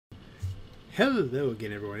Hello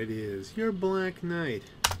again, everyone. It is your Black Knight.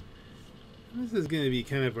 This is going to be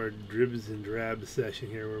kind of our Dribs and Drabs session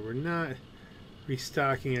here, where we're not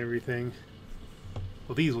restocking everything.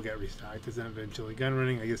 Well, these will get restocked as eventually. Gun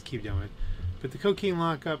running, I guess, keep doing. But the cocaine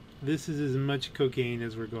lockup, this is as much cocaine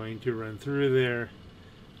as we're going to run through there,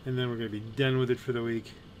 and then we're going to be done with it for the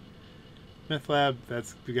week. Meth lab,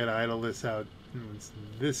 we got to idle this out. And once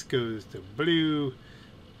this goes to blue,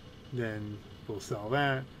 then we'll sell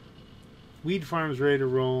that. Weed farm's ready to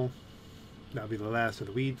roll. That'll be the last of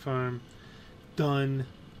the weed farm. Done.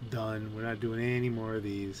 We're not doing any more of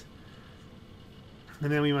these.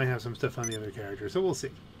 And then we might have some stuff on the other character, so we'll see.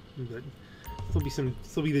 But this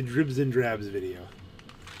will be the Dribs and Drabs video.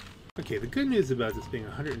 Okay, the good news about this being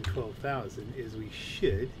 112,000 is we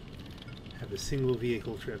should have a single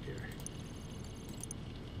vehicle trip here.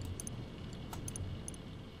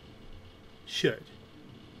 Should.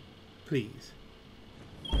 Please.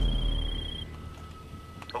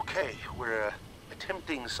 Okay, we're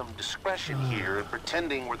attempting some discretion here and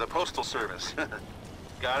pretending we're the Postal Service.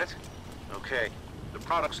 Got it? Okay. The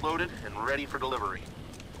product's loaded and ready for delivery.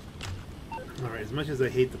 Alright, as much as I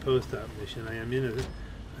hate the post-op mission, I am in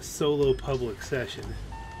a solo public session.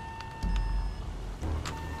 And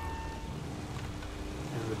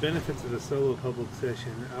the benefits of a solo public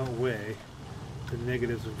session outweigh the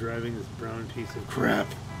negatives of driving this brown piece of crap.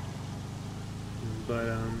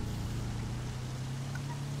 But,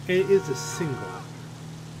 it is a single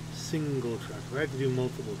truck. If I have to do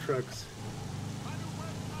multiple trucks,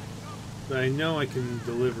 but I know I can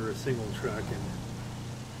deliver a single truck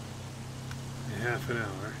in half an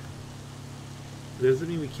hour. But doesn't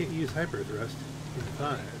mean we can't use hyper thrust in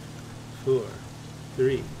 5, 4,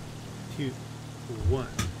 3, 2, 1.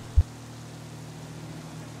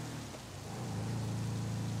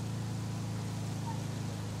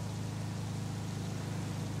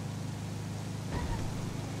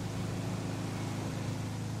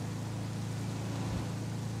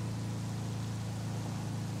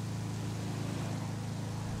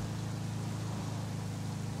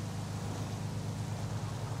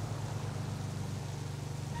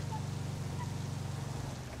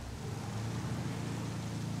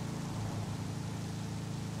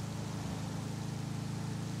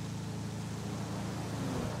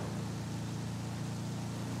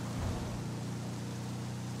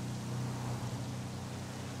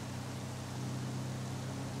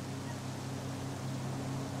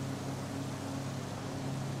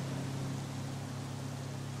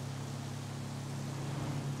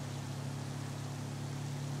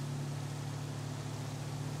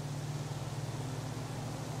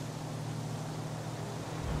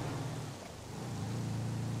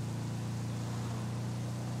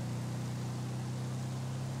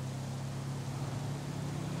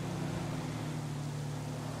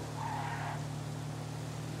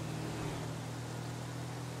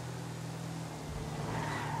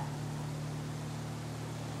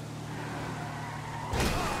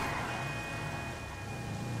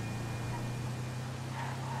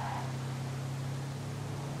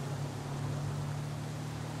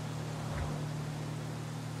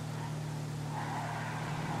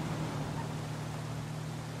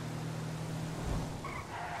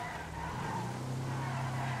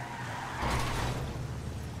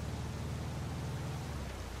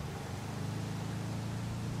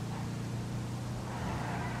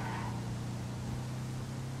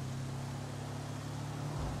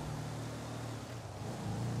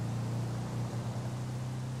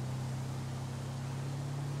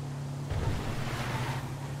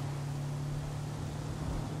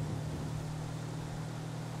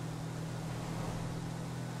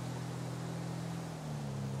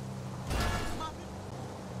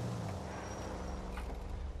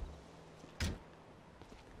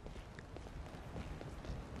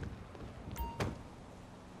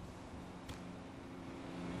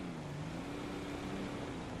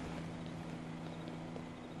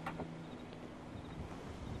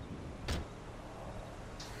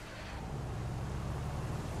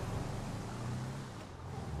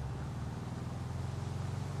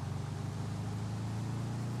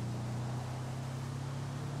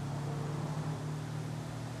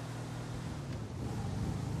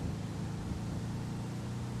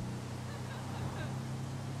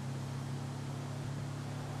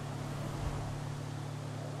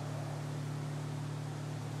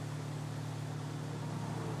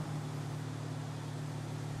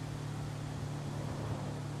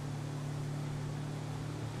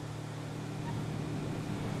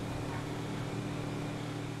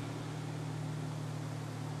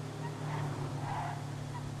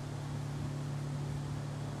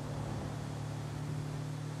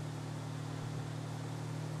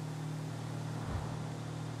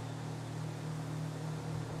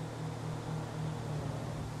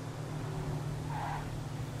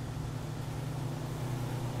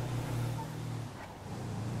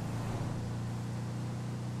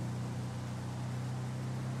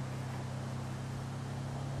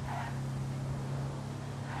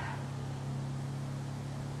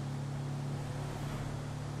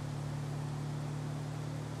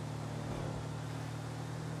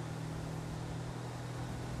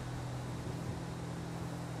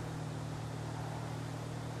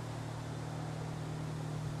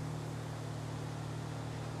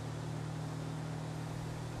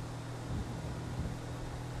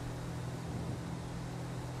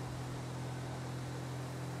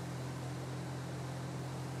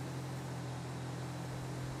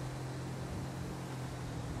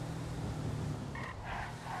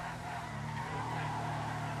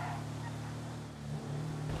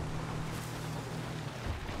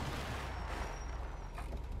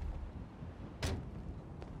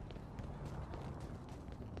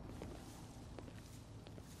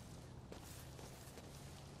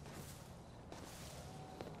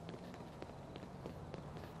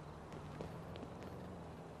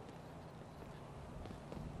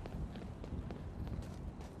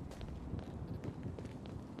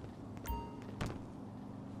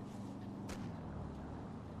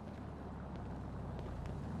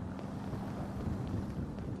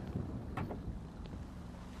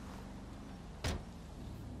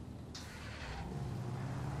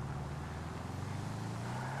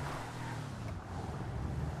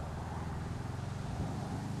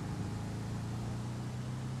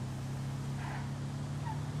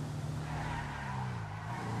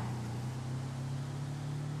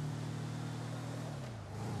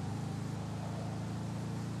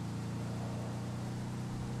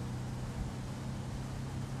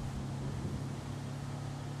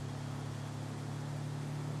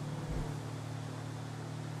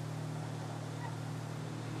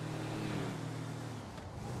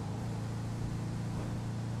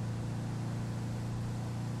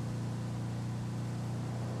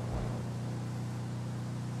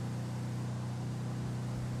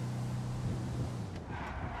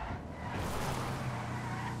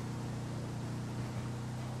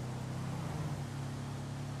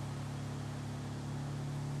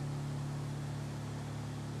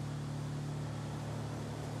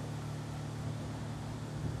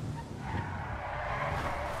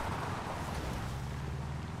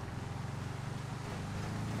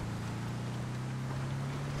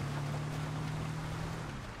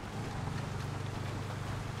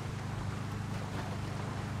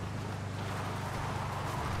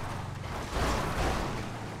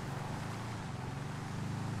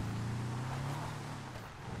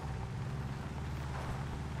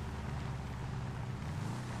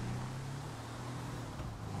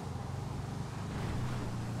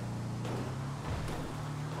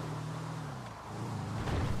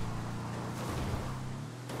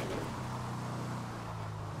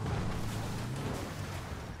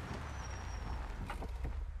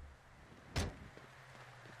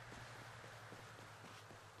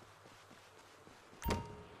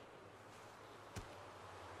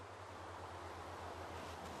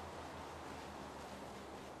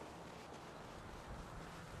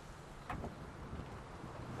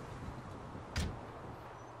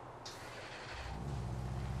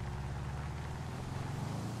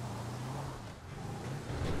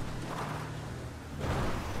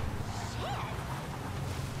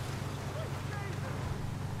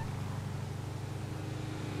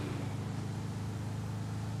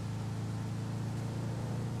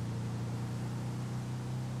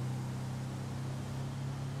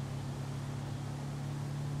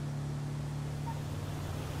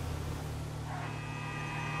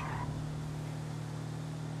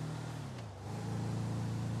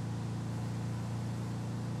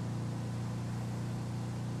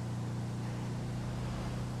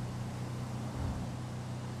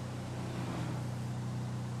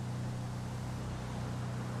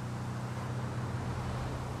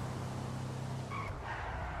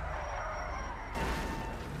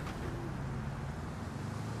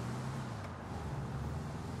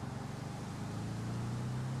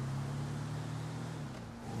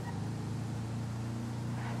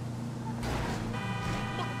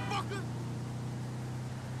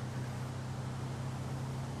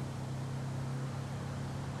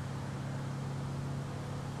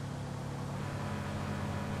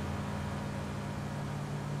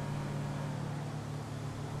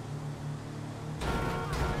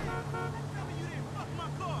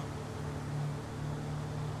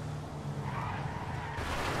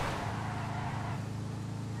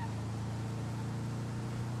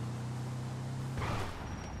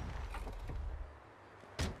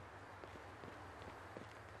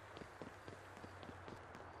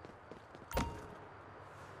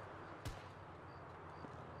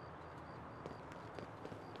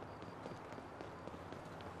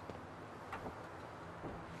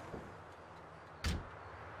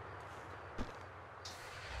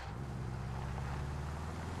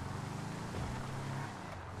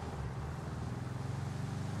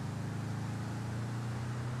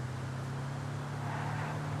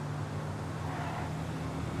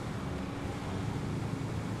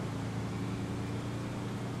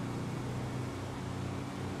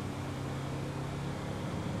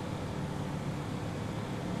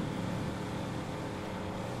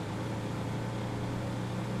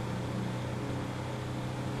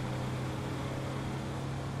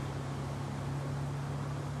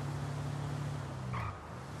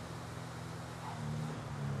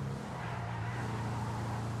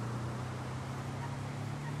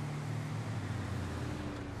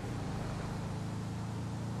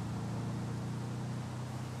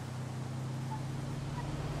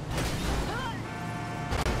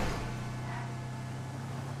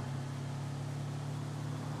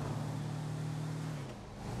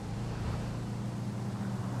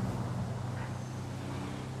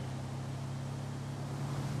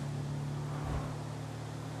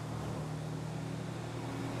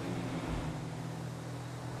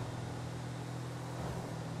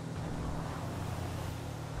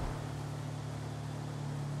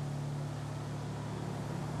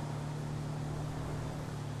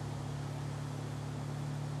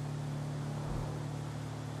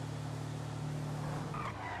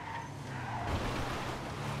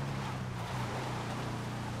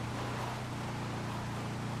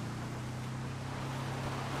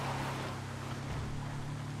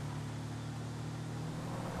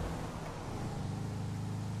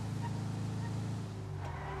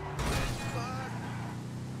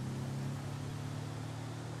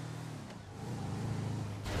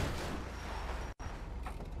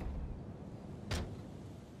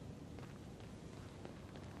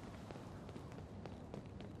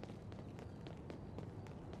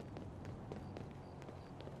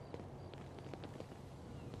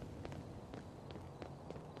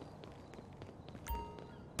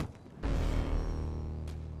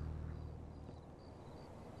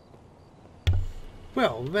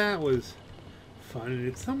 Well, that was fun, and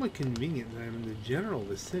it's somewhat convenient that I'm in the general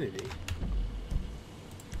vicinity.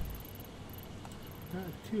 Not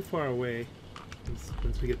too far away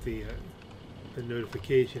once we get the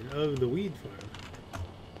notification of the weed farm.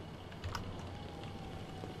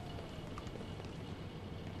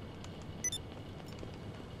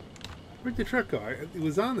 Where'd the truck go? It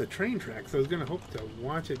was on the train tracks. I was going to hope to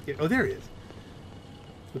watch it get... Oh, there it is.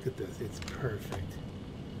 Look at this. It's perfect.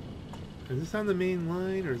 Is this on the main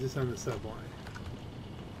line or is this on the sub line?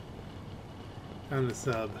 On the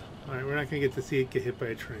sub. Alright, we're not going to get to see it get hit by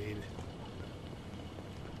a train.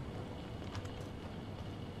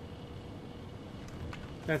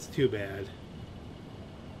 That's too bad.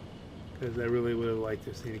 Because I really would have liked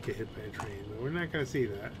to have seen it get hit by a train. But we're not going to see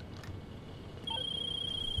that.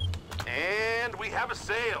 And we have a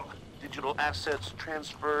sale. Digital assets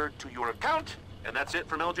transferred to your account. And that's it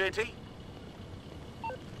from LJT.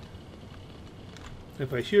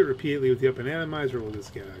 If I shoot repeatedly with the up and atomizer, we'll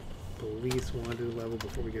just get a police wanted level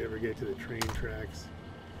before we could ever get to the train tracks.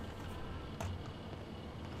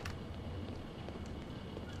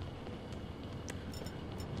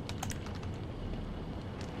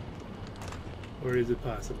 Or is it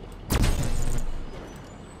possible?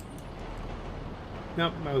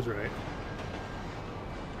 Nope, I was right.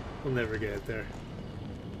 We'll never get it there.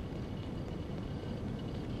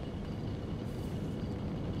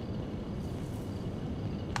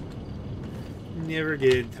 Never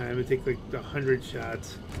get time. It takes like 100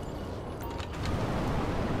 shots.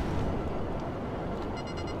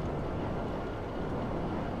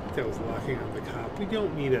 That was locking on the cop. We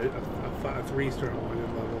don't need a 3-star wanted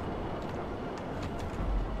level.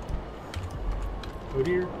 Oh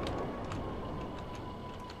dear.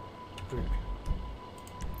 Okay.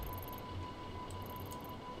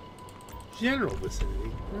 General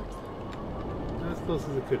vicinity. Not as close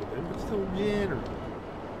as it could have been, but still general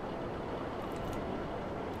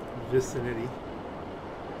vicinity.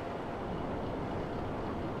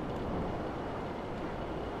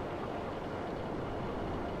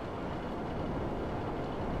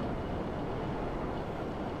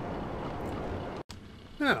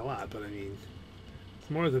 Not a lot, but I mean, it's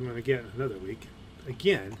more than I'm going to get in another week.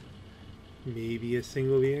 Again, maybe a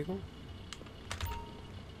single vehicle.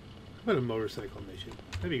 How about a motorcycle mission?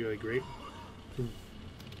 That'd be really great. In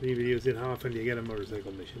 3 videos in, how often do you get a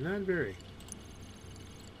motorcycle mission? Not very.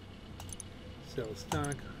 Sell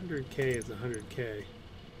stock, 100k is 100k.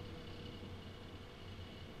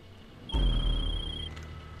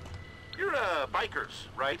 You're bikers,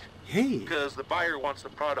 right? Hey! Because the buyer wants the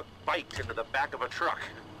product biked into the back of a truck.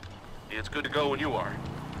 It's good to go when you are.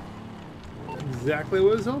 Exactly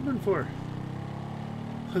what I was hoping for.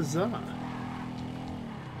 Huzzah!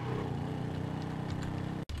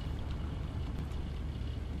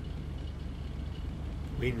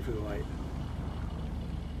 Waiting for the light.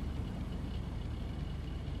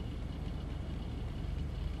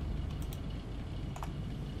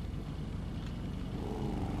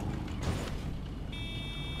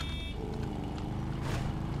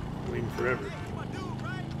 Waiting forever.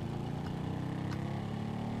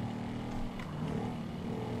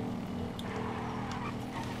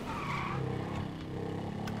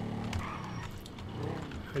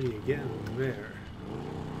 How do you get in there?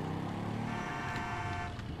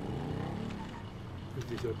 Is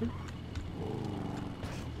this open?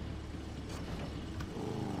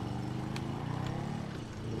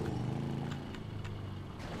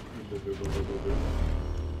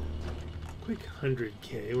 Quick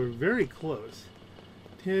 100k. We're very close.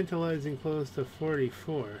 Tantalizing close to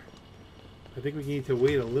 44. I think we need to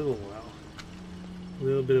wait a little while. A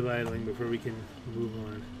little bit of idling before we can move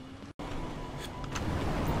on.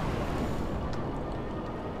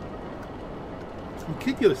 We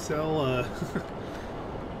could go sell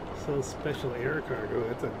sell special air cargo.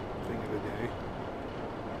 That's a thing of the day.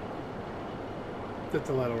 That's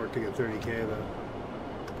a lot of work to get 30k though.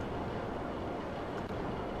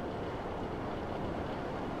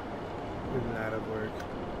 A lot of work.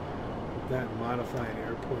 That modify an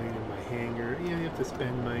airplane in my hangar. Yeah, you have to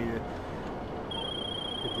spend money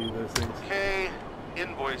to do those things. Okay,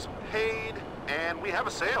 invoice paid, and we have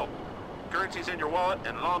a sale. Currency's in your wallet,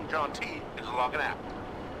 and Long John T is logging out.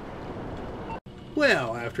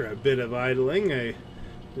 Well, after a bit of idling, I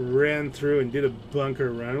ran through and did a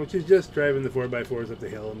bunker run, which is just driving the 4x4s up the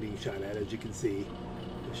hill and being shot at, as you can see.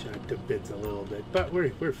 Shot to bits a little bit, but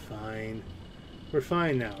we're fine. We're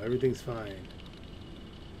fine now. Everything's fine.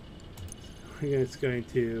 We're just going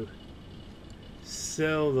to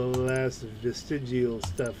sell the last vestigial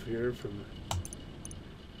stuff here from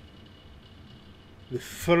the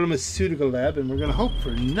pharmaceutical lab, and we're going to hope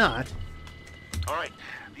for not. All right,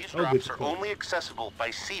 These Oh, drops good are point. only accessible by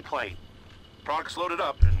seaplane. Products loaded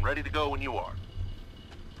up and ready to go when you are.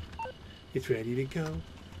 It's ready to go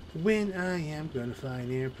when I am gonna fly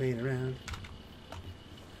an airplane around.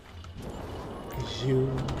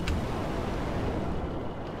 Zoom.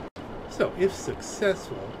 So, if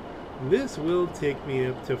successful, this will take me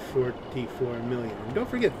up to 44 million. And don't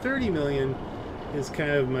forget, 30 million is kind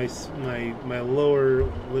of my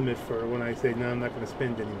lower limit for when I say, no, I'm not going to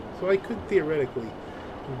spend anymore. So I could theoretically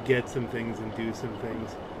get some things and do some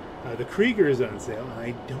things. The Krieger is on sale.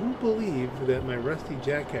 I don't believe that my Rusty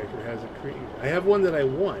Jack character has a Krieger. I have one that I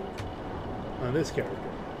won on this character.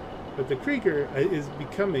 But the Krieger is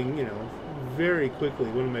becoming, you know, very quickly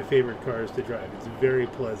one of my favorite cars to drive. It's very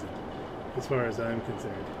pleasant as far as I'm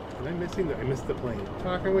concerned. And I'm missing I missed the plane. I'm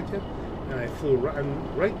talking with you, and I flew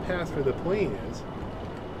I'm right past where the plane is.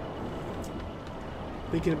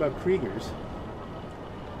 Thinking about Kriegers.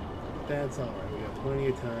 That's alright. We got plenty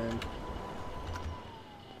of time.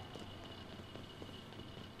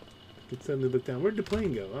 I could suddenly look down. Where'd the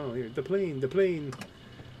plane go? Oh, here. The plane. The plane.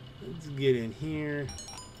 Let's get in here.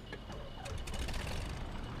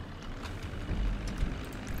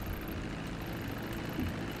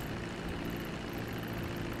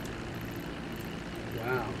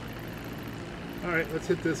 Wow. Alright, let's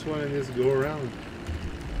hit this one and just go around.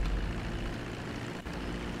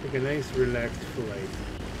 Take a nice relaxed flight.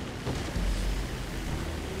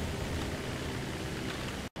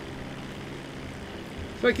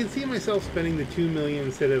 So I can see myself spending the 2 million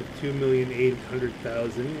instead of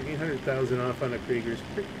 2,800,000. 800,000 off on a Krieger is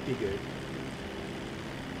pretty good.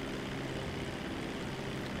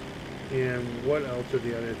 And what else are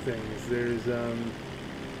the other things? There's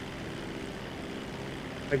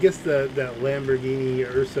I guess that Lamborghini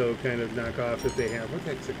Urso kind of knockoff that they have. What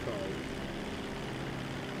the heck's it called?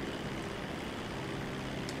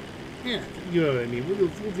 Yeah, you know what I mean.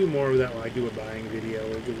 We'll do more of that when I do a buying video.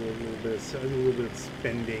 We'll do a little bit of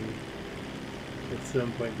spending at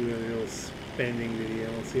some point. Do a little spending video.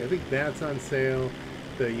 We'll see. I think that's on sale.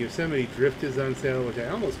 The Yosemite Drift is on sale, which I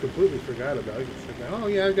almost completely forgot about. Oh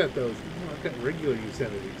yeah, I've got those. Oh, I've got regular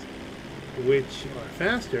Yosemites, which are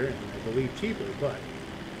faster and I believe cheaper, but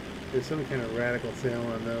there's some kind of radical sale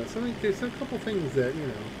on those. So there's a couple things that, you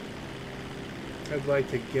know, I'd like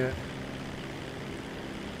to get.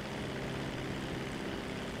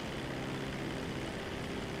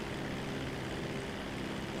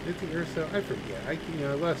 Is the Urso? I forget. I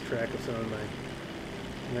lost track of some of my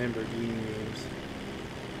Lamborghini names.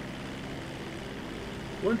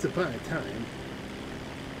 Once upon a time,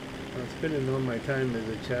 I was spending all my time as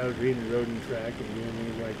a child reading Road and Track and doing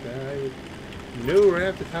things like that. I would know right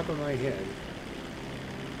off the top of my head.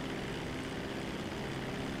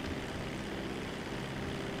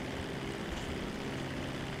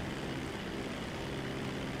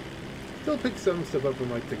 Still pick some stuff up from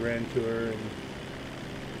like the Grand Tour and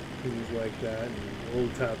things like that, and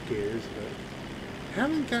old Top Gears, but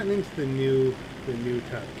haven't gotten into the new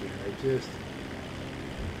Top Gear.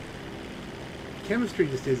 Chemistry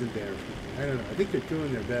just isn't there for me. I don't know. I think they're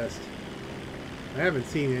doing their best. I haven't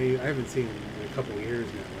seen them in a couple of years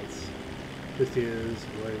now. It's just is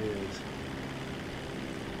what it is.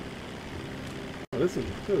 Oh, this one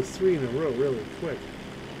goes 3 in a row really quick.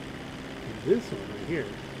 And this one right here,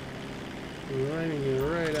 lining it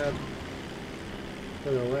right up for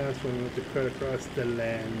the last one with the cut across the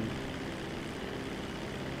land.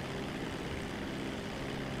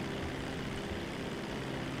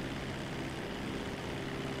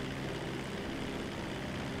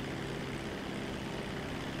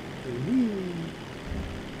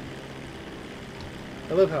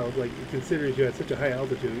 I love how like it considers you at such a high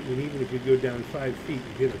altitude, and even if you go down 5 feet,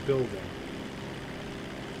 you hit a building.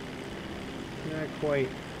 Not quite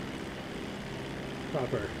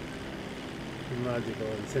proper and logical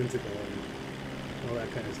and sensible and all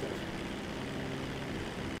that kind of stuff.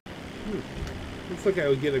 Looks like I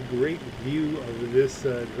would get a great view of this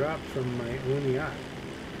drop from my own yacht.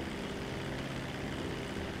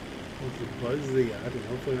 Let's buzz the yacht and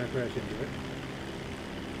hopefully not crash into it.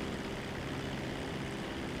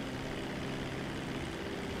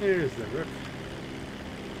 There's the rook.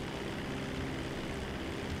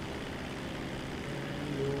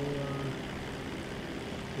 And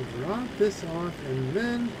we'll drop this off, and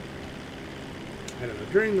then I don't know,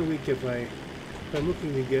 during the week if I'm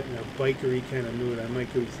looking to get in a bikery kind of mood, I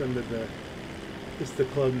might do some of the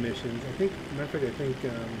club missions. I think, matter of fact, I think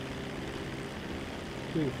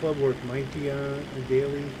doing club work might be a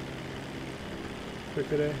daily for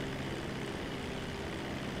today.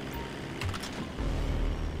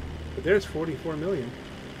 But there's 44 million.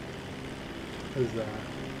 Because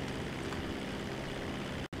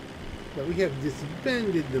But we have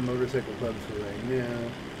disbanded the motorcycle club for right now.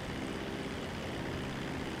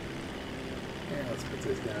 Yeah, let's put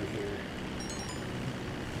this down here.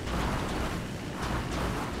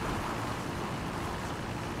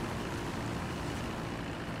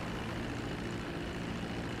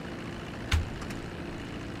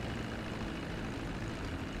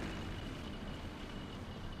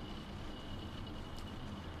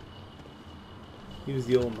 Use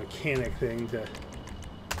the old mechanic thing to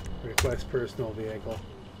request personal vehicle.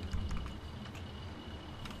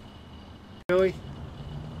 Really?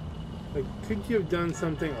 Like, could you have done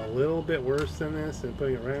something a little bit worse than this and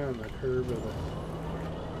putting it right on the curb of the...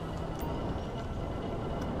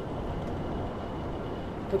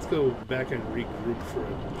 Let's go back and regroup for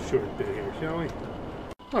a short bit here, shall we?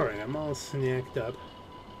 Alright, I'm all snacked up.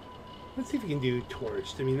 Let's see if we can do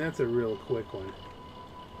torched. I mean, that's a real quick one.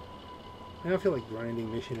 I don't feel like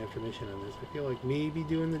grinding mission after mission on this. I feel like maybe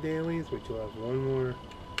doing the dailies, which will have one more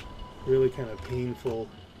really kind of painful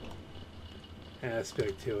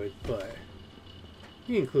aspect to it, but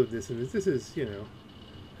you include this in this. This is, you know,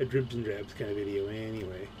 a Dribs and Drabs kind of video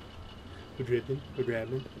anyway. We're dribbing, we're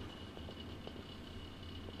drabbing.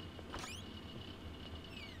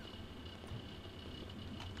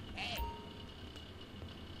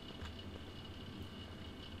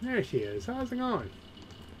 There she is. How's it going?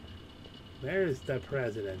 There's the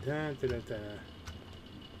president. Da, da, da, da.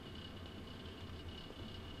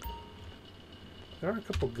 There are a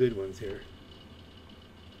couple good ones here.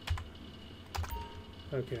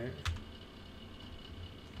 Okay.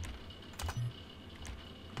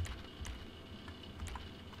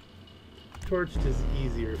 Torched is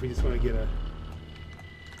easier if we just want to get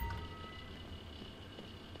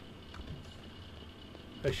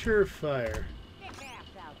a surefire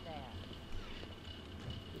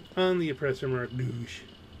on the oppressor mark douche.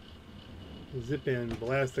 Zip in,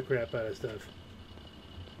 blast the crap out of stuff.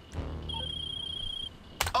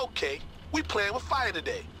 Okay, we playing with fire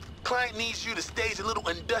today. Client needs you to stage a little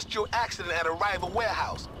industrial accident at a rival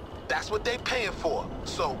warehouse. That's what they paying for,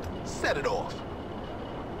 so set it off.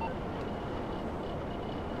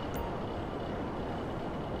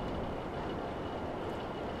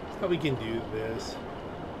 That's how we can do this.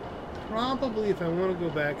 Probably if I want to go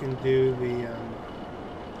back and do the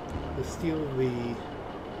steal the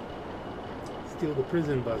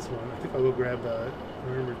prison bus one, I think I'll go grab a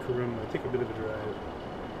armored Karuma, take a bit of a drive.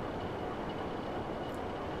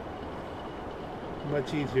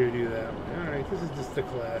 Much easier to do that one. Alright, this is just the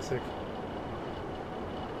classic.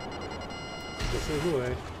 This is the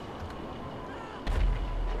way.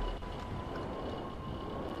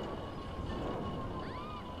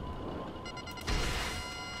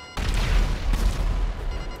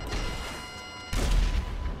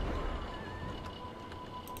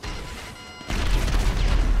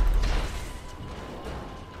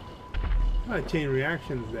 Chain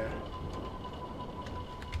reactions there.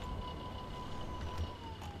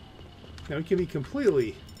 Now we can be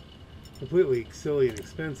completely silly and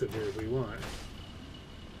expensive here if we want.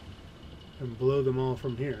 And blow them all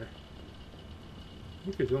from here. I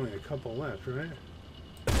think there's only a couple left, right?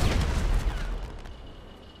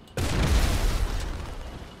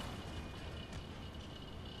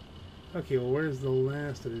 Okay, well where's the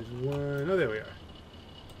last? There's one. Oh, there we are.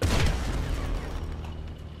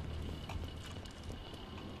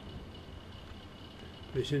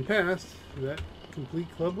 Mission passed. Is that complete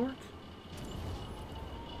club work?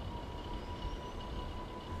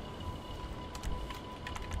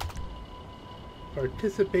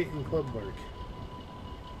 Participate in club work.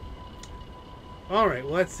 Alright,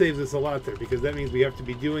 well that saves us a lot there, because that means we have to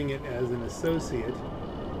be doing it as an associate.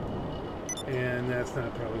 And that's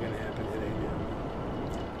not probably going to happen today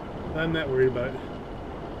now. I'm not worried about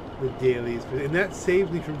the dailies. And that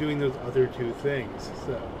saves me from doing those other two things.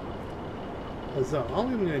 So all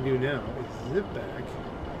I'm going to do now is zip back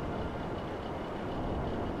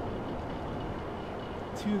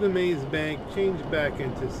to the maze bank, change back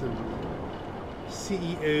into some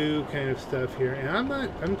CEO kind of stuff here, and I'm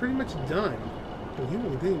pretty much done. But you know,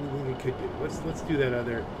 we could do. Let's do that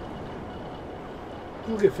other.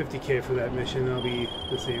 We'll get 50K for that mission. That'll be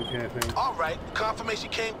the same kind of thing. All right, confirmation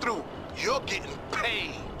came through. You're getting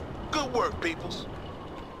paid. Good work, peoples.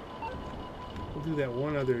 We'll do that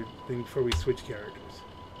one other thing before we switch characters.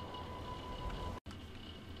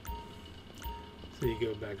 So you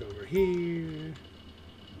go back over here.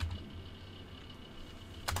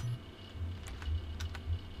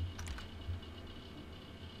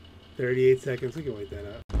 $38 seconds. We can wait that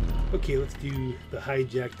out. Okay, let's do the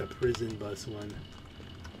hijack the prison bus one,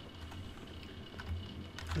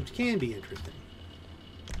 which can be interesting.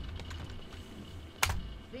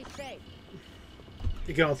 Be safe.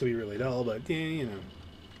 It can also be really dull, but yeah, you know,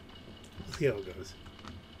 we'll see how it goes.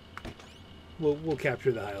 We'll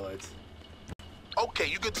capture the highlights. Okay,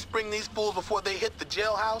 you get to spring these fools before they hit the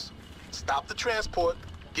jailhouse? Stop the transport,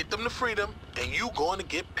 get them to freedom, and you going to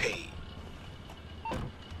get paid.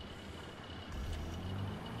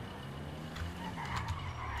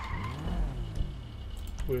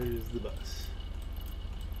 Where's the bus?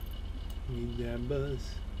 Need that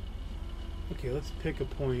bus. Okay, let's pick a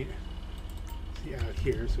point. See, out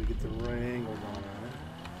here, so we get the right angles on it.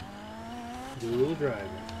 Do a little driving.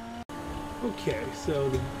 Okay,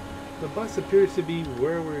 so the bus appears to be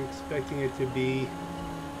where we're expecting it to be.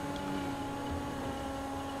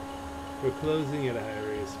 We're closing at a high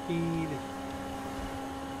rate of speed.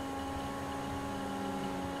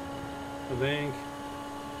 The bank.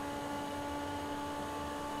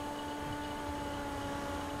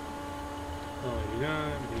 Oh, maybe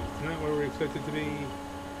not. Maybe it's not where we expect it to be.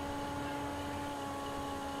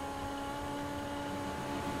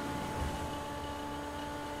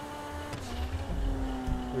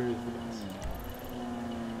 Where is the bus?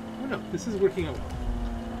 Oh no, this is working out well.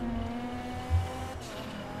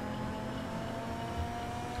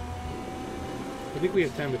 I think we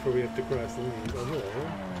have time before we have to cross the lanes. Although,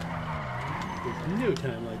 there's no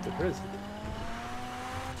time like the present.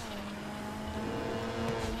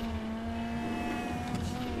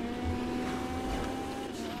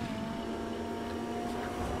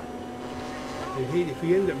 I hate if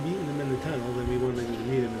we end up meeting them in the tunnel, then we won't be able to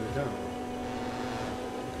meet them in the tunnel.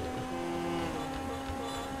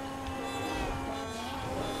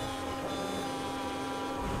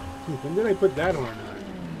 When did I put that horn on?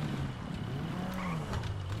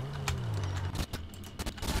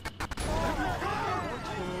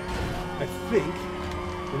 I think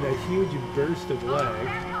in that huge burst of lag.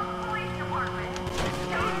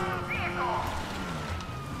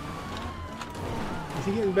 Is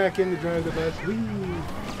he getting back in to drive the bus? Whee!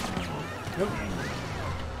 Nope.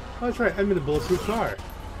 Oh, that's right. I'm in a bulletproof car.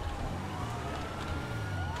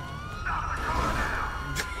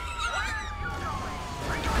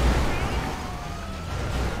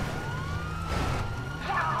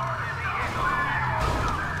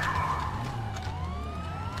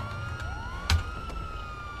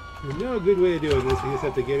 There's no good way of doing this. We just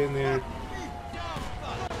have to get in there.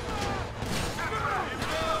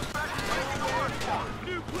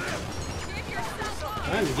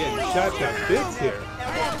 I'm getting shot to bits here.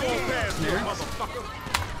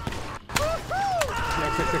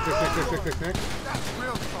 Next.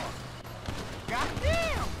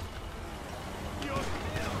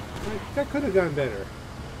 That could have gone better.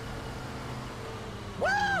 Woo!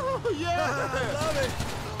 Yeah! I love it!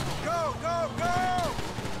 Go, go, go!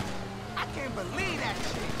 I can't believe that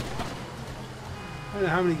shit! I don't know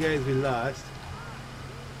how many guys we lost.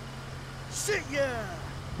 Shit, yeah!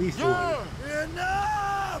 At least one.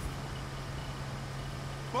 Enough!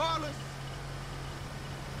 Ballers!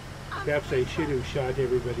 Perhaps I should have shot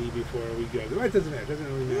everybody before we go. Well, it doesn't matter. It doesn't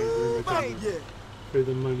really matter very much for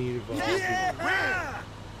the money involved. Yeah!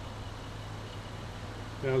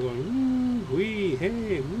 They're all going, woo, wee,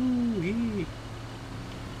 hey, woo, wee.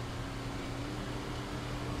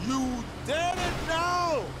 You did it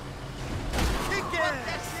now! Kick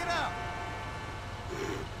that shit up!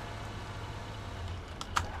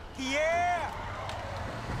 Yeah!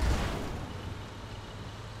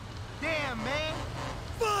 Damn, man!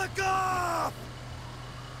 Fuck off!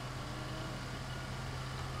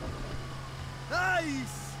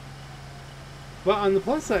 Nice! Well, on the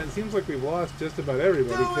plus side, it seems like we've lost just about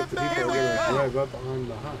everybody except the people who are going to drive up on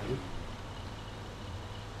behind.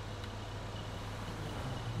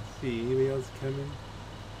 Let's see, anybody else coming?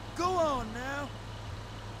 Go on now!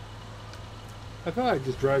 I thought I'd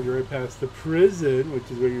just drive you right past the prison, which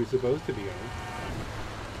is where you're supposed to be on.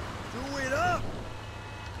 Do it up!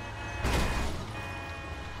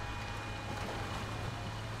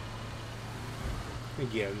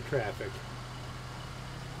 Again, traffic.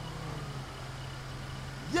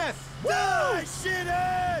 Yes! Die,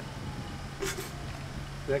 shithead!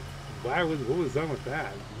 What was done with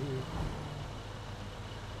that?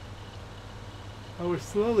 Oh, we're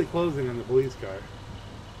slowly closing on the police car.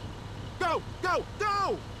 Go! Go!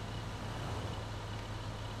 Go!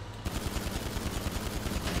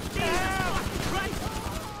 Yeah! Right!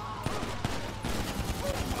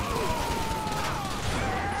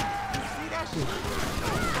 See that shit?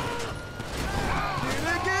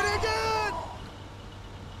 Get it!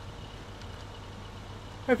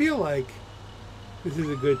 I feel like this is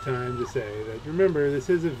a good time to say that, remember, this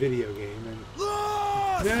is a video game, and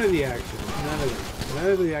none of the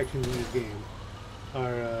actions in this game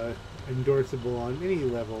are endorsable on any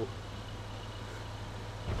level.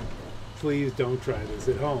 Please don't try this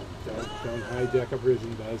at home. Don't hijack a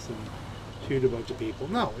prison bus and shoot a bunch of people.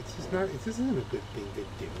 No, it's just not. It isn't a good thing to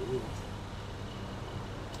do.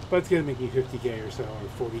 But it's gonna make me 50K or so,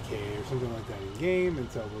 or 40K or something like that in game,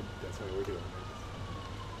 and so that's why we're doing it.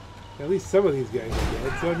 At least some of these guys are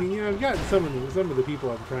dead. So I mean, you know, I've gotten some of the people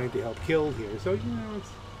I'm trying to help killed here. So you know, it's.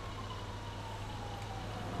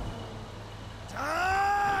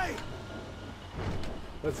 Die!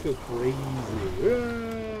 Let's go crazy.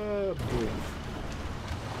 Boom.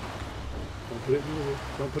 Don't put it in the river.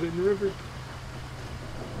 Don't put it in the river.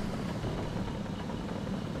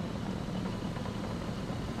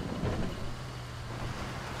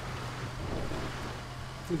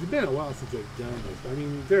 It's been a while since I've done this. I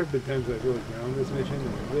mean, there have been times I've really ground this mission,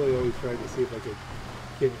 and I really always tried to see if I could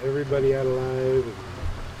get everybody out alive, and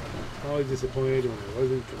I'm always disappointed when I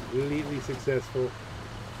wasn't completely successful.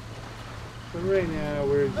 But right now,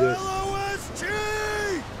 we're just...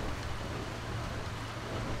 LOSG!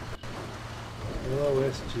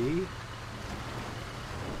 LOSG?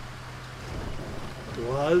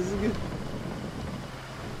 Gluzg?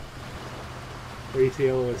 Or you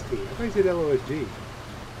say LOST? I thought you said LOSG.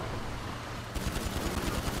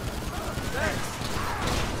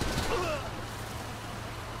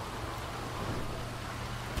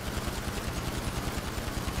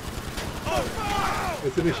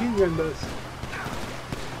 It's a machine gun bus.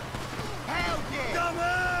 Hell yeah!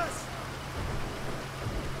 Dumbass!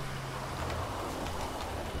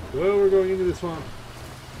 Well, we're going into the swamp.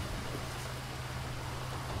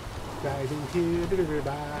 Riding to the river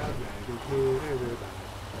bar, riding to the river bar.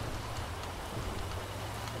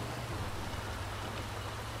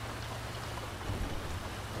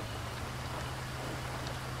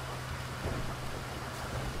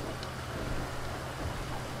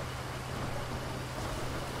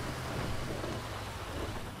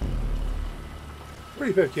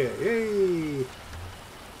 $35K, yay!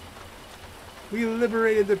 We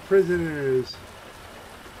liberated the prisoners.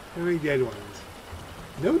 How many dead ones?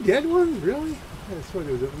 No dead ones? Really? I swear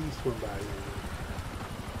there was at least one by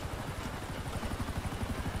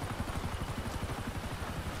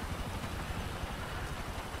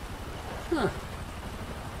there. Huh.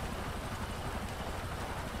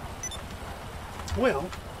 Well,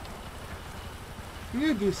 I'm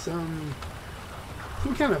gonna do some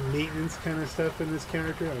kind of maintenance kind of stuff in this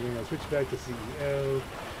character. I'm going to switch back to CEO.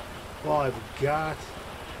 Well, I've got,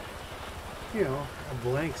 you know, a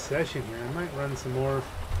blank session here. I might run some more,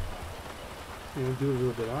 you know, do a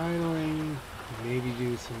little bit of idling, maybe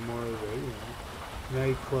do some more of the, you know,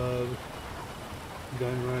 nightclub,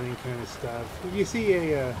 gun running kind of stuff. If you see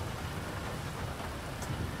a,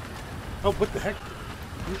 oh, what the heck?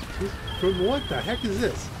 From what the heck is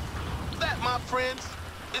this? That, my friends,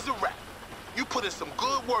 is a wrap. You put in some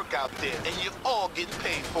good work out there, and you're all getting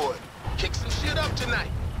paid for it. Kick some shit up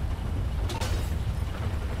tonight.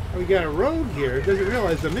 We got a road here. It doesn't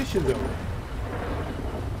realize the mission's over.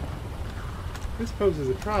 This poses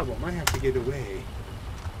a problem. I have to get away.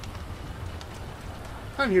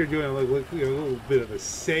 I'm here doing a little bit of a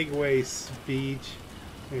segue speech.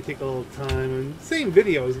 I'm going to take a little time. And same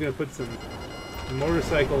video is going to put some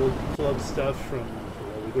motorcycle club stuff from...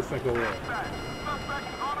 Let's not go there.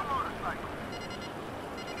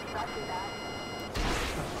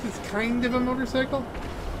 It's kind of a motorcycle.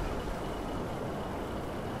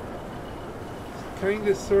 Kind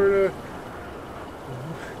of, sort of.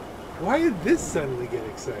 Why did this suddenly get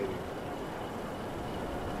exciting?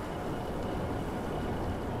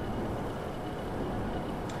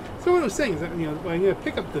 So what I was saying is that, you know, I'm going to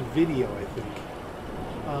pick up the video, I think,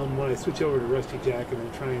 when I switch over to Rusty Jack and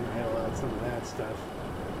then try and idle out some of that stuff.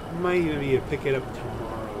 Might even be a pick it up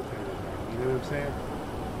tomorrow kind of thing. You know what I'm saying?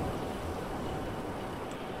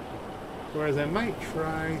 Whereas I might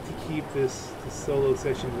try to keep this solo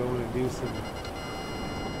session going and do some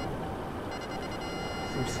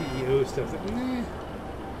CEO stuff. That,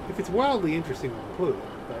 if it's wildly interesting, I'll include it.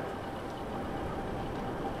 But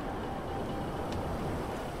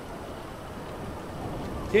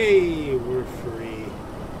okay, we're free.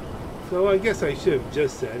 So I guess I should have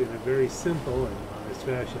just said in a very simple and honest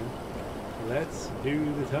fashion, let's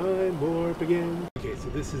do the time warp again. Okay, so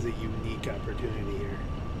this is a unique opportunity here.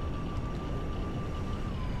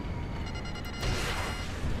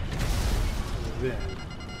 Then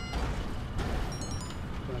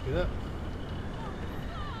lock it up.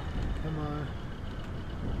 Come on.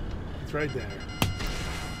 It's right there.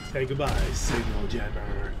 Say goodbye, signal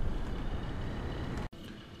jammer.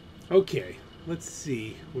 Okay, let's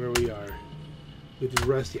see where we are with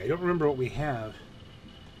Rusty. I don't remember what we have.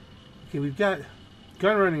 Okay, we've got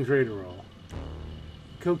Gun running's ready to roll.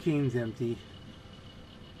 Cocaine's empty.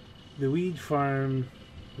 The weed farm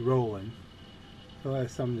rolling. Still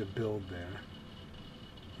has something to build there.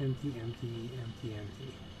 Empty, empty, empty,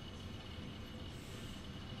 empty.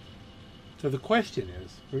 So the question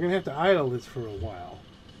is, we're going to have to idle this for a while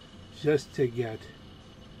just to get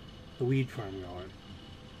the weed farm going.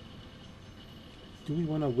 Do we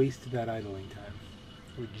want to waste that idling time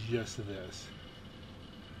with just this?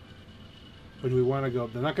 Or do we want to go,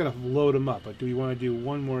 they're not going to load them up, but do we want to do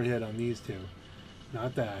one more hit on these two?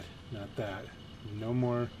 Not that, not that. No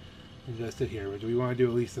more invested here, but do we want to do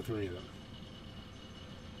at least the 3 of them?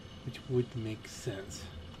 Which would make sense.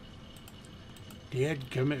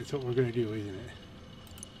 Dadgummit, that's what we're going to do, isn't it?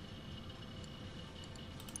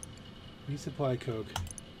 Resupply coke.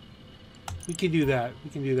 We can do that.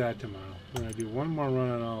 We can do that tomorrow. We're going to do one more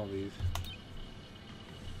run on all of these.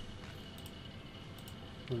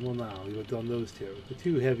 Well, now we will on those two. The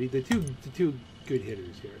two heavy, the two good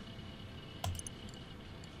hitters here.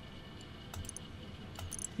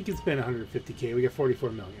 We can spend 150k. We got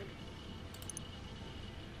 44 million.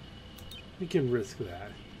 We can risk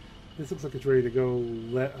that. This looks like it's ready to go.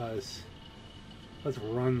 Let's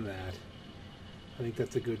run that. I think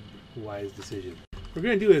that's a good, wise decision. We're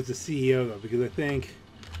going to do it as the CEO though, because I think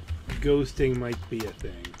ghosting might be a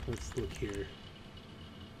thing. Let's look here.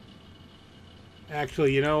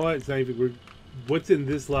 Actually, you know what? It's not even. What's in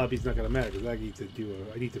this lobby is not going to matter because I need to do.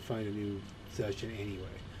 I need to find a new session anyway.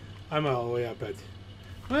 I'm all the way up at.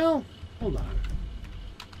 Well, hold on.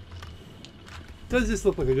 Does this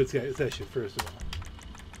look like a good session? First of all,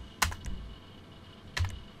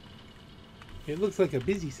 it looks like a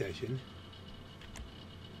busy session.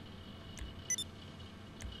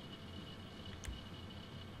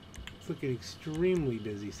 It's looking extremely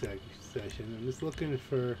busy session. I'm just looking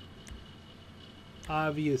for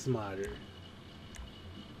obvious modder.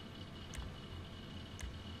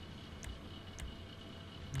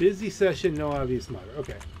 Busy session, no obvious modder.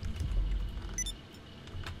 Okay.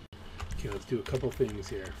 Okay, let's do a couple things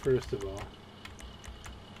here. First of all,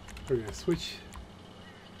 we're going to switch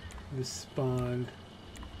this spawn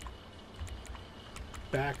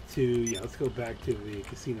back to, yeah, let's go back to the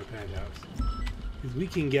casino penthouse. Because we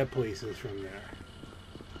can get places from there.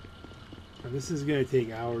 And this is going to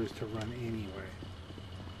take hours to run anyway.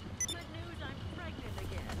 Good news, I'm pregnant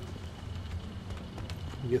again.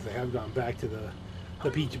 I guess I have gone back to the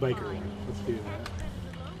Peach Biker one. Let's do that.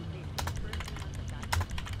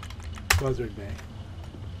 Buzzard Bay.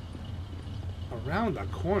 Around the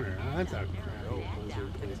corner. Oh, that's a crappy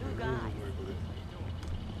Buzzard place.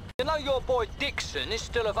 You know your boy Dixon is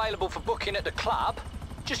still available for booking at the club?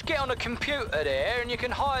 Just get on the computer there and you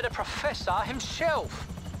can hire the professor himself.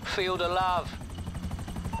 Field of love.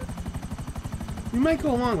 We might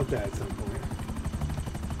go along with that at some point.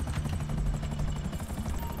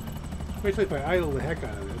 Especially if I idle the heck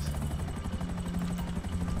out of this.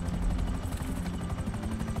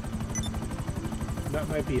 That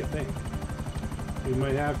might be a thing. We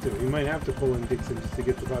might have to. We might have to pull in Dixon just to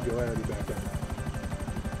get the popularity back up.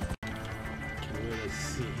 Okay, let's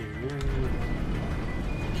see here.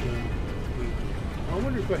 I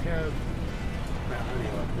wonder if I have...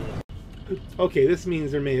 Okay, this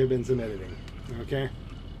means there may have been some editing. Okay?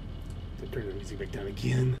 To turn the music back down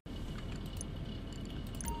again.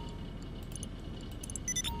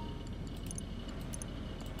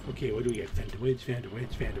 Okay, what do we get? Phantom wedge, phantom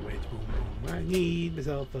wedge, phantom wedge, boom, boom. I need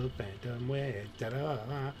myself a phantom wedge. Da-da, la,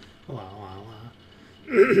 la, la.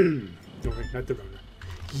 Not the Rona.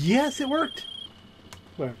 Yes, it worked!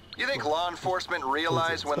 What? You think law enforcement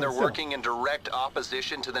realize when they're working in direct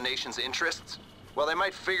opposition to the nation's interests? Well, they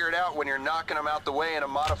might figure it out when you're knocking them out the way in a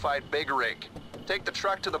modified big rig. Take the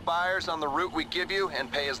truck to the buyers on the route we give you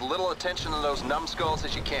and pay as little attention to those numbskulls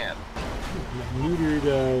as you can.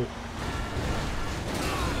 Neutered,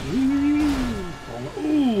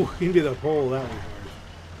 ooh, into the hole, that was hard.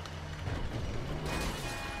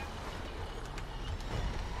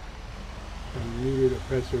 Neutered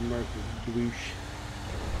oppressor marked with bloosh.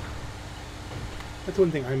 That's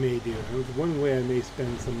one thing I may do. That's one way I may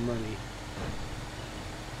spend some money.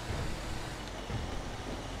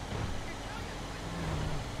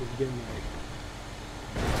 Just get my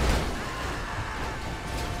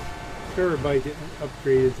terabyte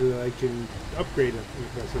upgraded so that I can upgrade a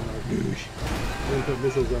Professor Mardouche. And then put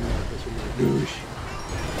missiles on Professor Mardouche.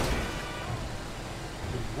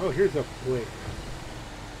 Oh, here's a plate.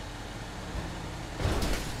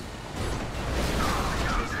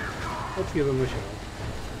 Let's give him a shot.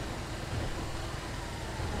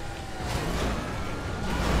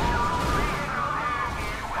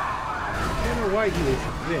 why he was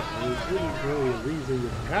there. There wasn't really a reason to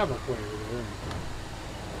have a player there.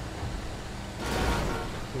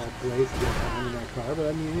 That place, get down in that car, but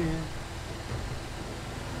I mean, yeah.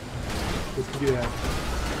 Just to do that.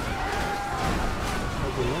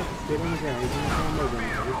 Okay, yeah, stay on the ground. He's gonna come over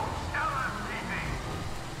now.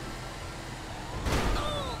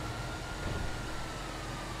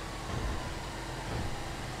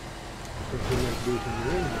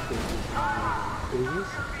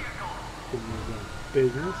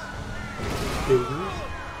 Business. Business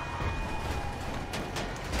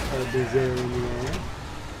there in the air.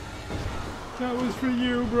 That was for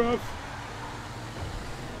you, bruv.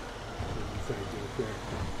 Inside joke there.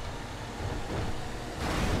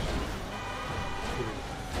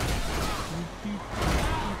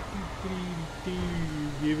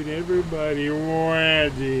 Giving everybody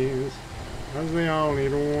wedgies. Cause they all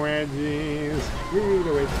need wedgies. We need a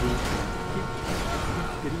wedgie.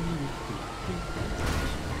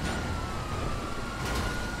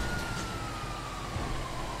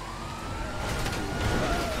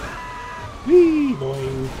 Wee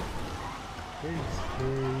boing.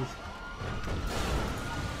 Turns.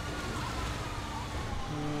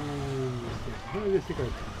 Just take our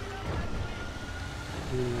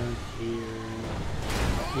here.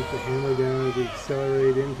 Keep the hammer down as we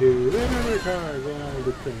accelerate into another car. Go on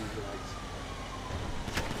the train tracks.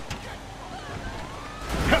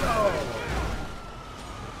 Hello!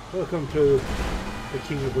 Welcome to the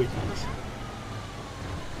King of Wedgies.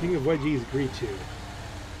 King of Wedgies greets you.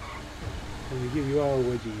 And we give you all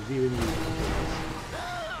wedgies, even you.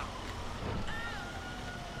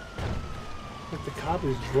 Like the cop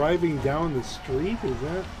is driving down the street? Is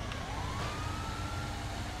that?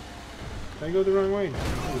 Did I go the wrong way now?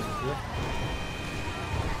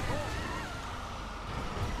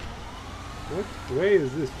 What way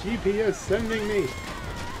is this GPS sending me?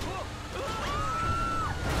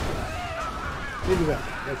 Into that.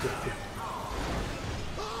 That's it.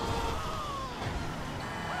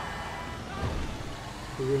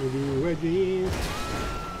 We're gonna do wedgies.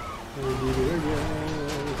 Gonna do the wedgies.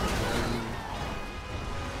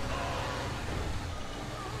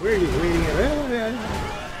 We're just waiting at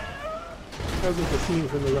that was like the scene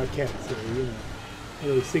from the Rockettes, so you know, a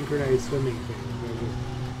little synchronized swimming thing.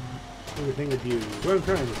 Everything of beauty. What I'm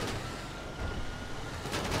trying to say.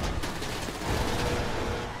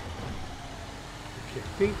 Okay, I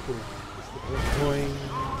think we're going.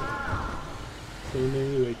 So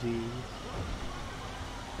many wedgies.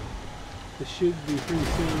 This should be pretty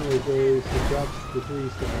soon where it goes, it drops the 3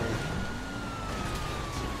 stars.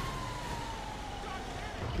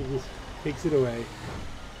 This takes it away.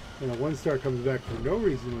 And a 1 star comes back for no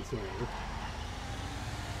reason whatsoever.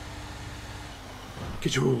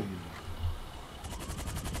 Ka-choom!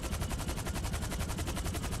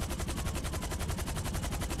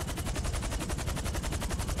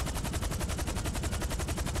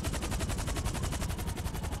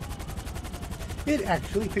 It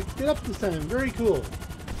actually picked it up this time. Very cool.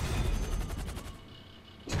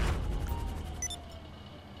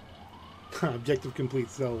 Objective complete,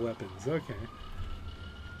 sell weapons. Okay.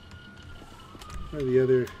 What are the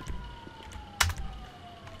other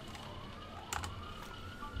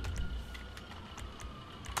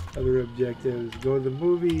objectives? Go to the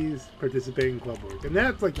movies, participate in club work. And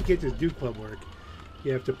that's like, you can't just do club work.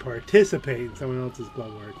 You have to participate in someone else's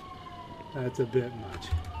club work. That's a bit much.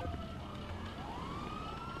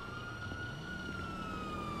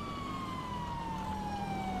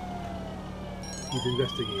 He's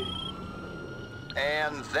investigating.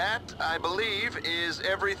 And that, I believe, is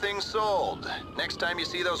everything sold. Next time you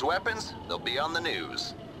see those weapons, they'll be on the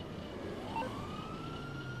news.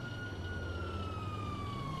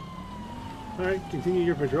 Alright, continue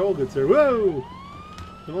your patrol, good sir. Whoa!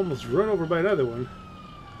 I'm almost run over by another one.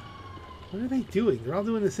 What are they doing? They're all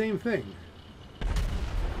doing the same thing.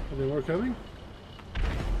 Are there more coming?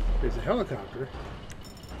 There's a helicopter.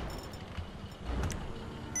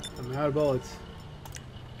 I'm out of bullets.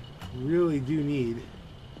 Really do need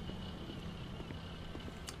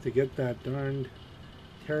to get that darned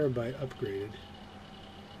terabyte upgraded.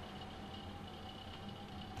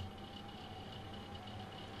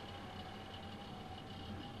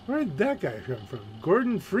 Where did that guy come from?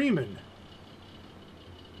 Gordon Freeman.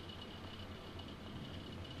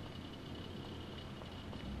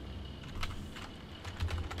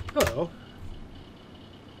 Hello.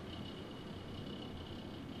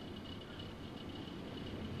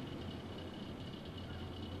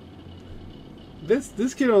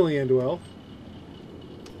 This can only end well.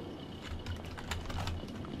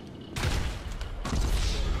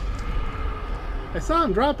 I saw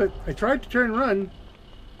him drop it. I tried to turn and run.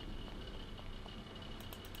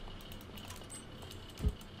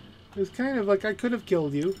 It was kind of like I could have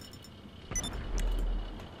killed you.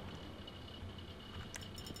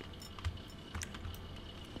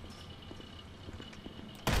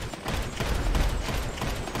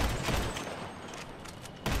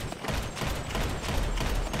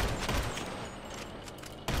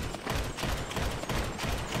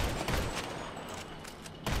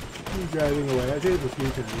 He's driving away. I did it a few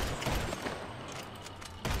times.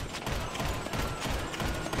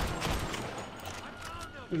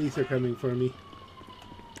 Police are coming for me.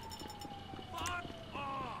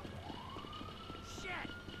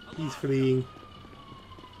 He's fleeing.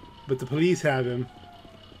 But the police have him.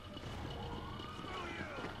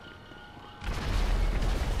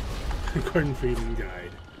 Gordon Freeman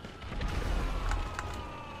died.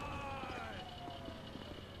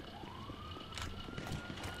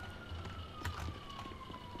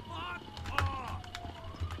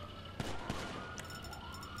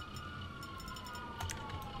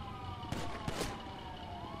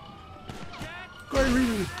 Gordon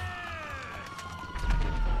Freeman!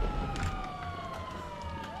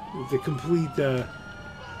 It's a complete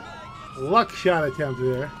luck shot attempt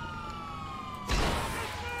there.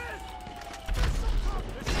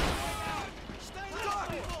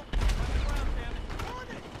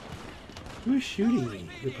 Who's shooting me?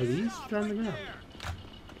 The police? They're on the ground.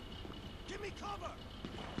 Give me cover!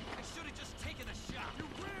 I should have just taken a shot. You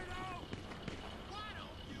weirdo! Why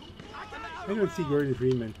don't you? I don't see Gordon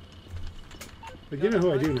Freeman. But you know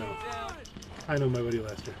who I do know? I know my buddy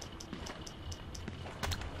Lester.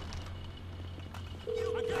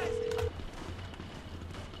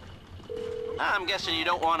 I'm guessing you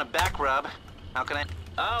don't want a back rub. How can I?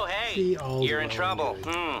 Oh, hey, See, all you're in well trouble.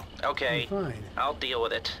 good. Okay. I'm fine. I'll deal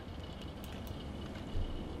with it.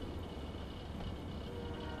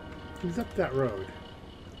 He's up that road.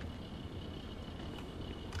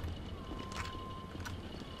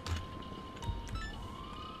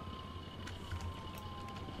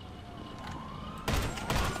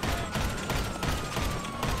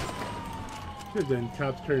 Good then,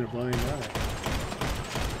 cops turn a blind eye.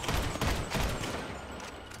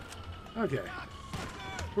 Okay.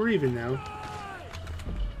 We're even now.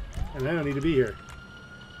 And I don't need to be here.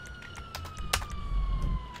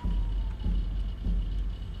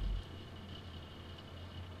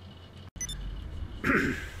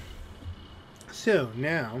 So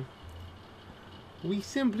now, we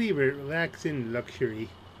simply relax in luxury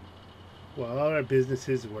while all our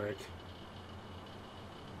businesses work.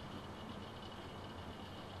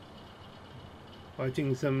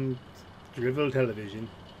 Watching some drivel television.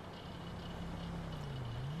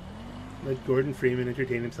 Let Gordon Freeman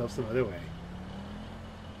entertain himself some other way.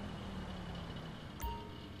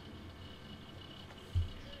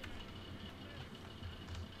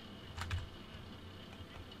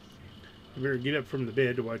 I better get up from the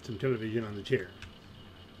bed to watch some television on the chair.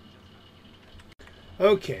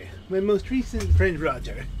 Okay, my most recent friend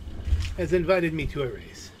Roger has invited me to a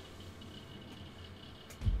race.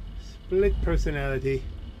 Split personality.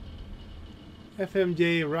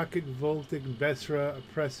 FMJ, Rocket Voltic, Besra,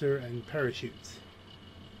 Oppressor, and Parachutes.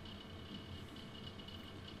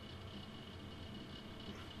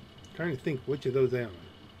 Trying to think which of those I own.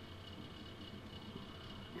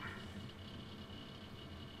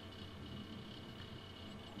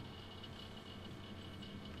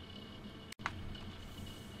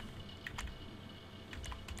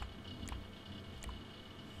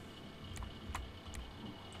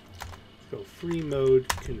 Let's go free mode,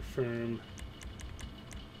 confirm.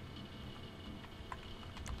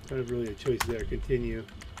 Don't have really a choice there. Continue.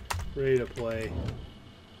 Ready to play.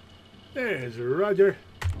 There's Roger.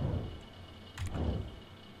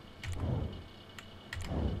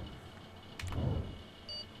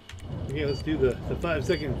 Okay, let's do the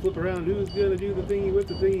 5-second flip around. Who's gonna do the thingy with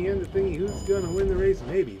the thingy and the thingy? Who's gonna win the race?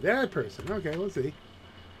 Maybe that person. Okay, let's see.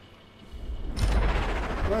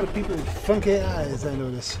 A lot of people with funky eyes, I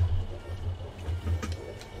notice.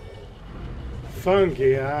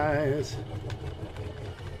 Funky eyes.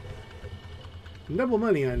 Double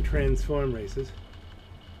money on transform races.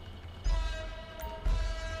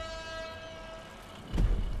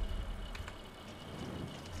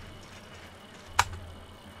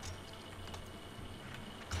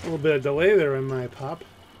 A little bit of delay there on my pop.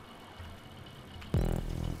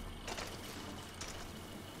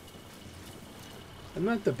 I'm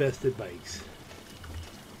not the best at bikes.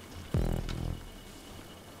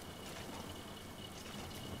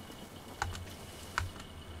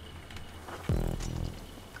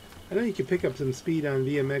 I know you can pick up some speed on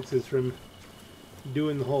VMXs from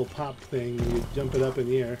doing the whole pop thing. You jump it up in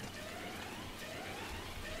the air.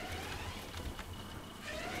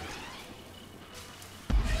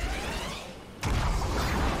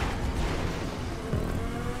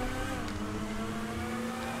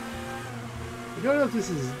 I don't know if this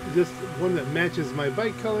is just one that matches my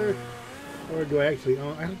bike color, or do I actually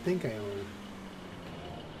own? I don't think I own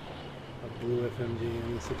a blue FMG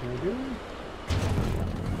on this account, do I?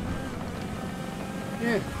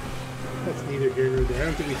 Yeah, that's neither here nor there. I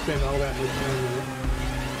don't think we spend all that much time on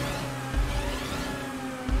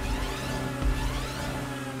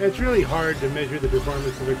it. It's really hard to measure the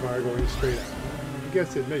performance of a car going straight up. I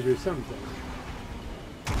guess it measures something.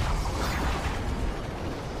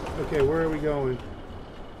 Okay, where are we going?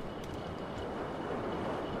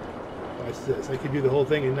 Watch this. I could do the whole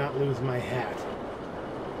thing and not lose my hat.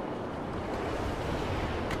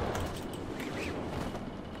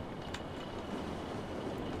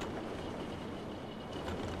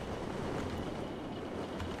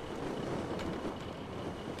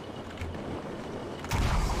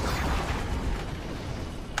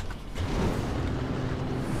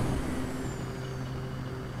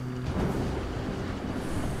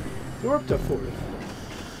 We're up to 4th.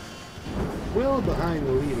 Well behind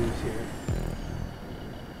the leaders here.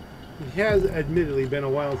 It has admittedly been a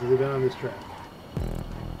while since I've been on this track.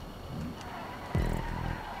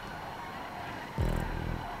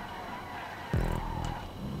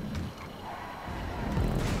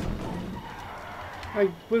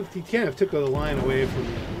 With he kind of took the line away from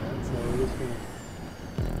me on that, so we're just gonna...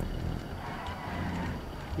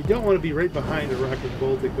 You don't want to be right behind a rocket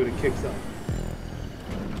Baltic when it kicks up.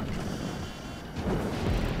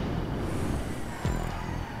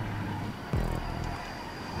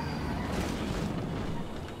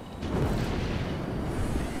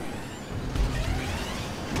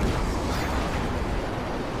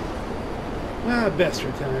 Best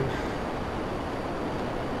for time.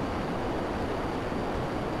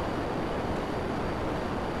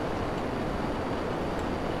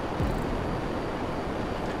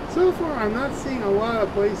 So far, I'm not seeing a lot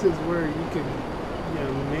of places where you can, you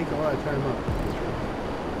know, make a lot of time up.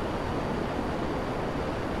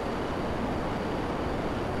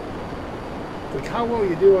 Like how well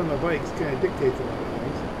you do on the bikes kind of dictates a lot of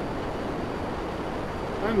things.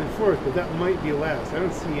 I'm in 4th, but that might be last. I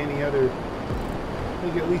don't see any other. I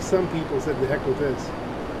think at least some people said the heck with this.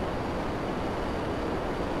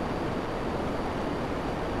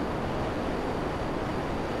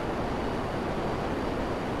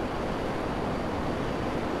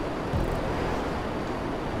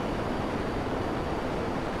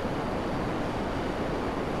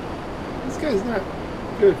 This guy's not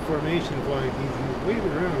good formation-wise. He's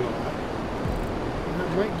waving around a lot. And that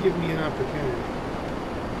might give me an opportunity.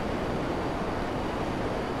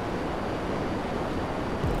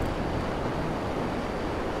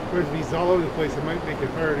 Whereas if he's all over the place, it might make it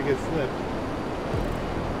harder to get slipped.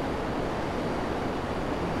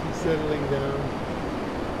 He's settling down.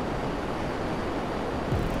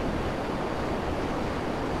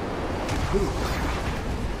 Ooh.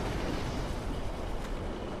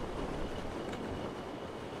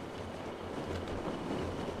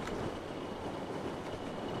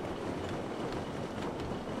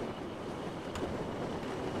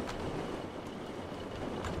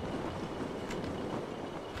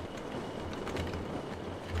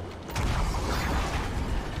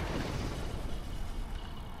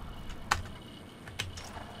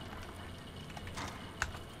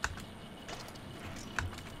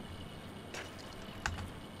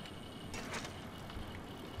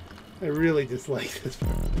 I really dislike this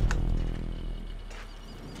part.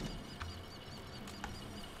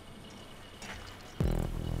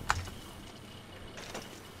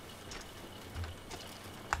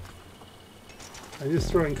 I'm just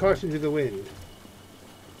throwing caution to the wind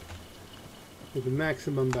with the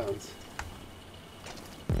maximum bounce.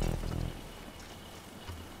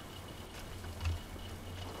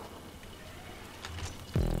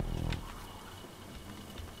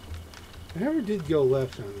 I never did go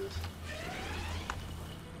left on this.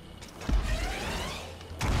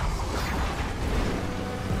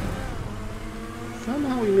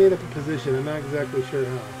 Somehow we made up a position, I'm not exactly sure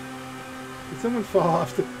how. Did someone fall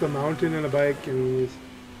off the mountain on a bike and just...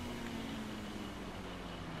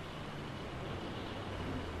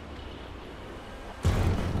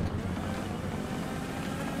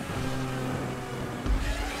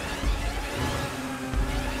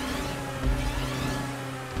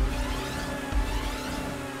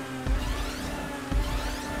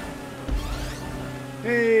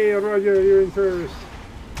 Hey, Roger, you're in first.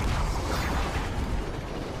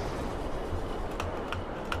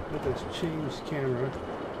 Let's change camera.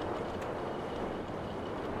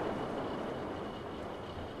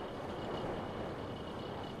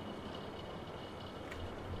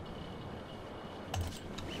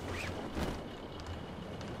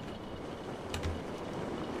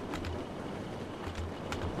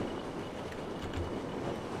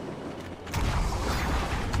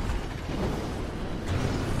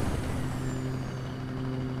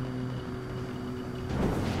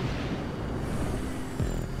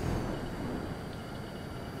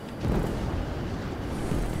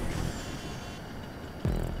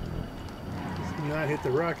 Not hit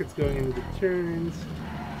the rockets going into the turns.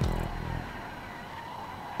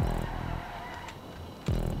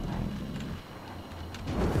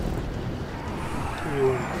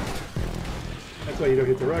 That's why you don't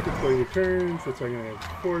hit the rockets going into turns. That's why I'm going to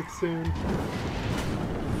have fourth soon.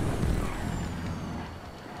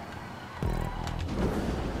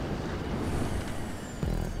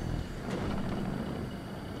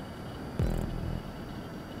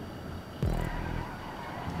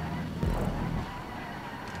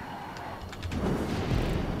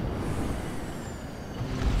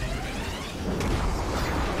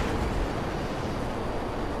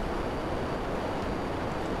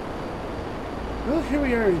 Well, here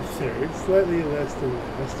we are in third, slightly less than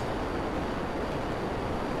last.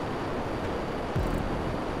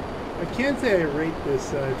 I can't say I rate this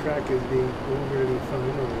track as being overly fun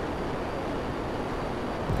or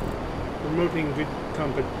promoting good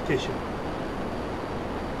competition.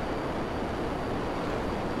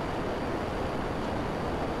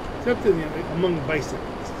 Except among bicyclists.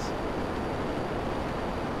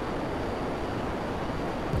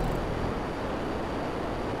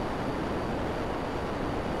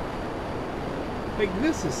 Like,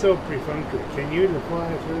 this is so perfunctory. Can you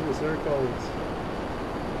fly through the circles?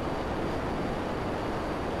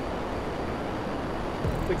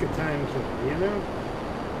 It's like a time killer, you know?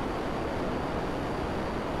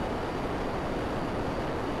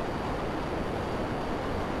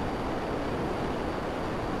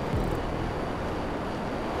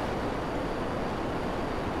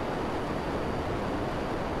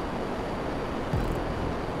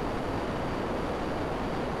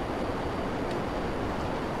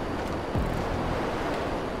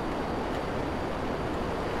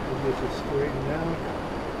 Just straighten out.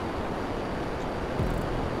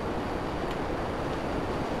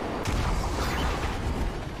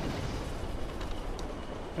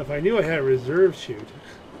 If I knew I had a reserve chute,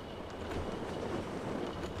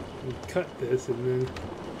 I'd cut this and then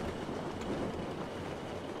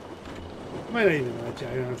I might not even let you.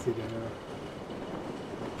 I honestly don't know.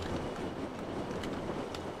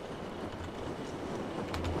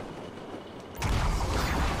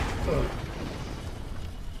 Ugh.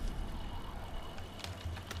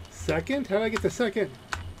 Second? How did I get the second?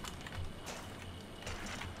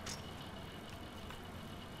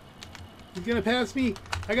 He's gonna pass me.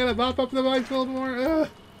 I gotta bop up the bike a little more.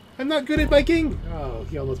 I'm not good at biking. Oh,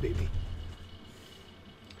 he almost beat me.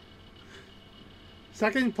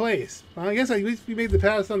 Second place. Well, I guess at least we made the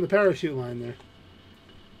pass on the parachute line there.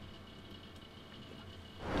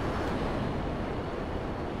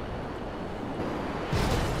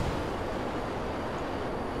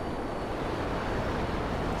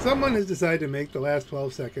 Someone has decided to make the last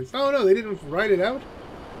 12 seconds. Oh no, they didn't write it out?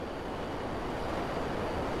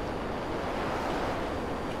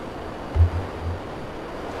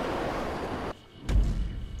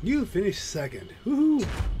 You finished second. Woohoo!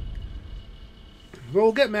 Well,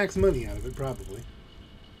 we'll get max money out of it, probably.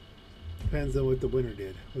 Depends on what the winner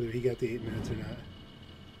did, whether he got the 8 minutes or not.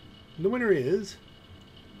 The winner is...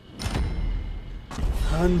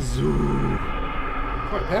 Hanzu.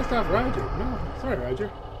 Oh, I passed off Roger. No, sorry,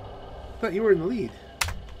 Roger. I thought you were in the lead.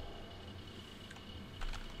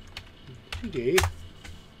 Okay.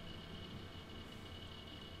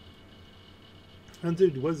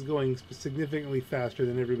 Hunter was going significantly faster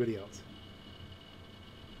than everybody else.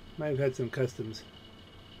 Might have had some customs.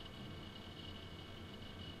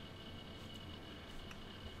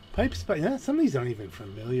 Pipes, yeah, some of these aren't even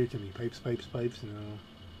familiar to me. Pipes, no.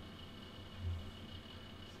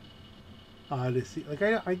 Odyssey. Like,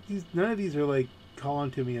 none of these are like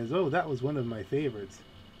calling to me as, oh, that was one of my favorites.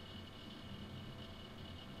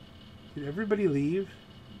 Did everybody leave?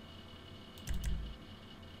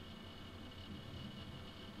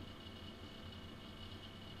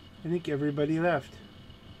 I think everybody left.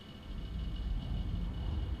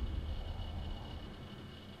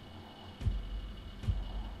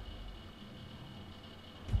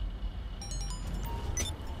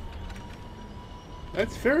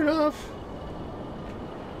 That's fair enough.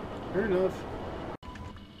 Fair enough.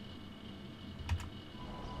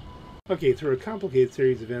 Okay, through a complicated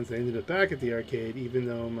series of events, I ended up back at the arcade, even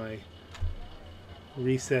though my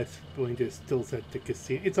reset's going to still set to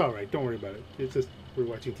casino. It's alright, don't worry about it. It's just, we're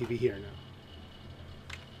watching TV here now.